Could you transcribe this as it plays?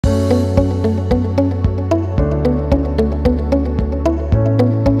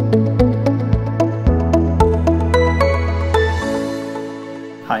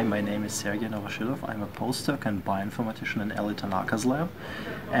postdoc and bioinformatician in Elly Tanaka's lab,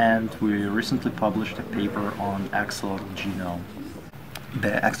 and we recently published a paper on axolotl genome. The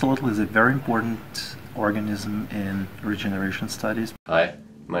axolotl is a very important organism in regeneration studies. Hi,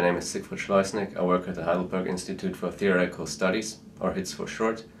 my name is Siegfried Schloissnig. I work at the Heidelberg Institute for Theoretical Studies, or HITS for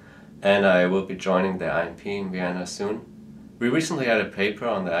short, and I will be joining the IMP in Vienna soon. We recently had a paper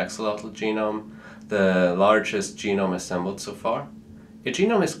on the axolotl genome, the largest genome assembled so far. A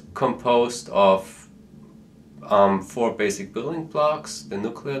genome is composed of 4 basic building blocks, the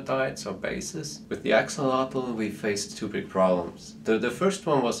nucleotides or bases. With the axolotl we faced 2 big problems. The first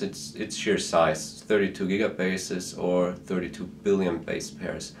one was its sheer size, 32 gigabases or 32 billion base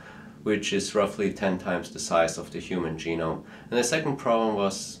pairs, which is roughly 10 times the size of the human genome. And the second problem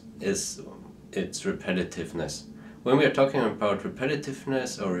is its repetitiveness. When we are talking about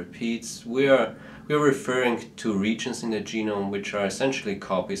repetitiveness or repeats, we are referring to regions in the genome which are essentially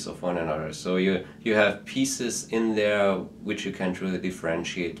copies of one another. So you have pieces in there which you can't really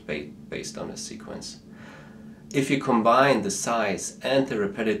differentiate based on the sequence. If you combine the size and the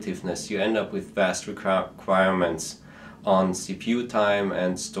repetitiveness, you end up with vast requirements on CPU time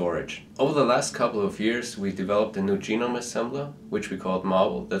and storage. Over the last couple of years we developed a new genome assembler, which we called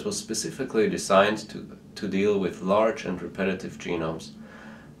Marble, that was specifically designed to deal with large and repetitive genomes.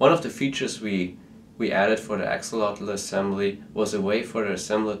 One of the features we added for the axolotl assembly was a way for the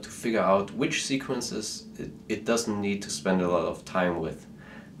assembler to figure out which sequences it doesn't need to spend a lot of time with.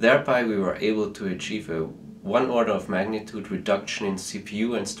 Thereby we were able to achieve a 1 order of magnitude reduction in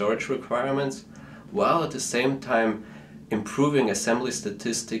CPU and storage requirements, while at the same time improving assembly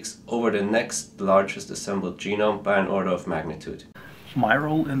statistics over the next largest assembled genome by an order of magnitude. My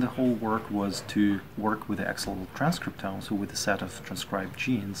role in the whole work was to work with the axolotl transcriptome, so with a set of transcribed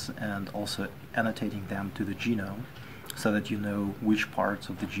genes, and also annotating them to the genome so that you know which parts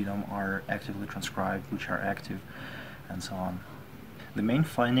of the genome are actively transcribed, which are active, and so on. The main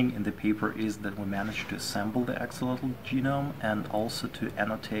finding in the paper is that we managed to assemble the axolotl genome and also to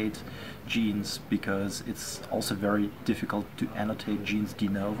annotate genes, because it's also very difficult to annotate genes de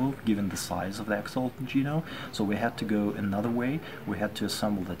novo given the size of the axolotl genome. So we had to go another way. We had to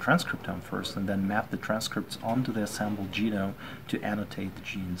assemble the transcriptome first and then map the transcripts onto the assembled genome to annotate the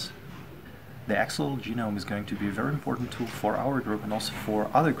genes. The axolotl genome is going to be a very important tool for our group and also for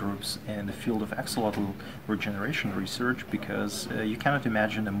other groups in the field of axolotl regeneration research, because you cannot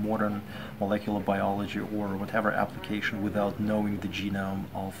imagine a modern molecular biology or whatever application without knowing the genome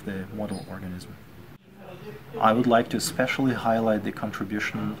of the model organism. I would like to especially highlight the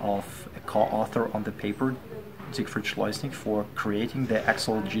contribution of a co-author on the paper, Siegfried Schloissnig, for creating the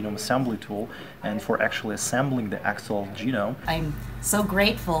axolotl genome assembly tool and for actually assembling the axolotl genome. I'm so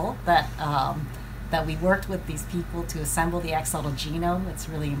grateful that that we worked with these people to assemble the axolotl genome. It's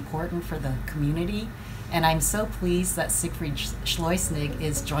really important for the community, and I'm so pleased that Siegfried Schloissnig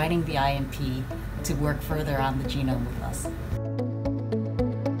is joining the IMP to work further on the genome with us.